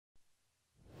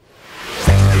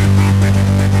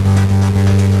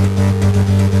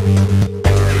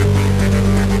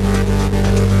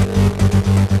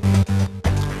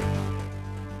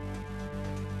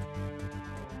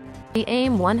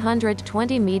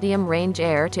AIM-120 medium-range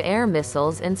air-to-air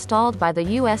missiles installed by the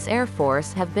U.S. Air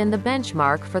Force have been the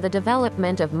benchmark for the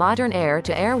development of modern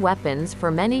air-to-air weapons for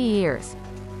many years.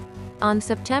 On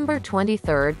September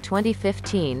 23,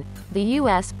 2015, the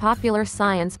U.S. Popular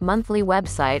Science Monthly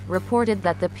website reported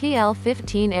that the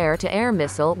PL-15 air-to-air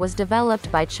missile was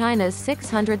developed by China's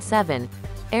 607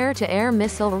 Air-to-Air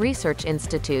Missile Research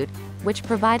Institute, which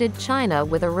provided China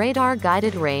with a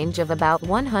radar-guided range of about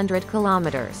 100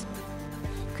 kilometers.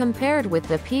 Compared with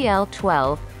the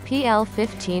PL-12,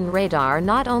 PL-15 radar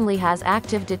not only has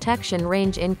active detection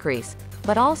range increase,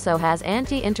 but also has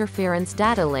anti-interference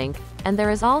data link, and there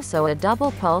is also a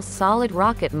double-pulse solid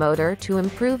rocket motor to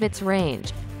improve its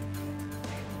range.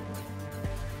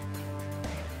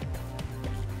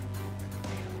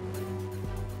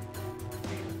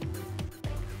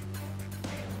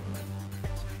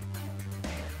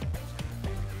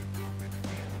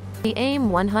 The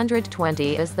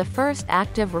AIM-120 is the first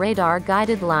active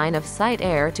radar-guided line-of-sight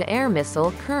air-to-air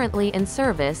missile currently in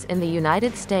service in the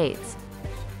United States.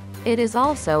 It is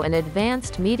also an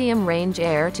advanced medium-range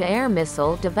air-to-air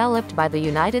missile developed by the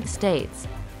United States.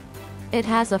 It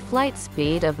has a flight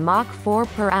speed of Mach 4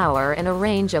 per hour and a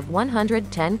range of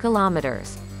 110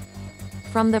 kilometers.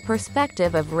 From the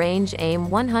perspective of range,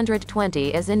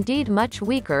 AIM-120 is indeed much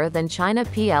weaker than China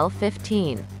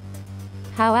PL-15.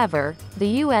 However, the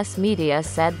U.S. media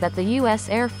said that the U.S.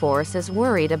 Air Force is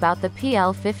worried about the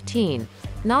PL-15,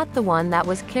 not the one that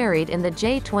was carried in the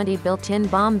J-20 built in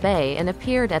Bombay and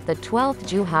appeared at the 12th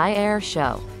Zhuhai Air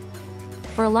Show.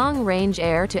 For long-range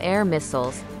air-to-air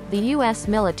missiles, the U.S.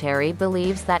 military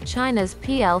believes that China's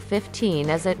PL-15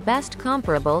 is at best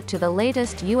comparable to the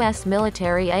latest U.S.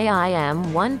 military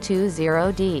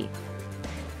AIM-120D.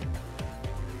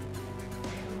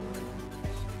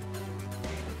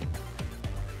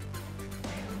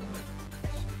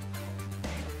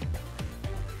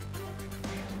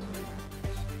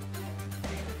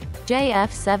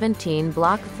 JF-17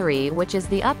 Block 3, which is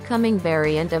the upcoming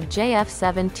variant of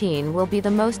JF-17, will be the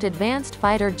most advanced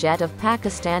fighter jet of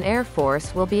Pakistan Air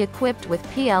Force, will be equipped with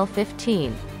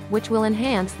PL-15, which will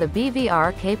enhance the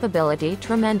BVR capability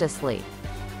tremendously.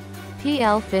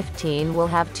 PL-15 will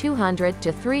have 200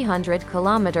 to 300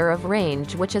 km of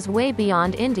range, which is way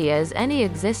beyond India's any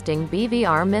existing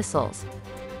BVR missiles.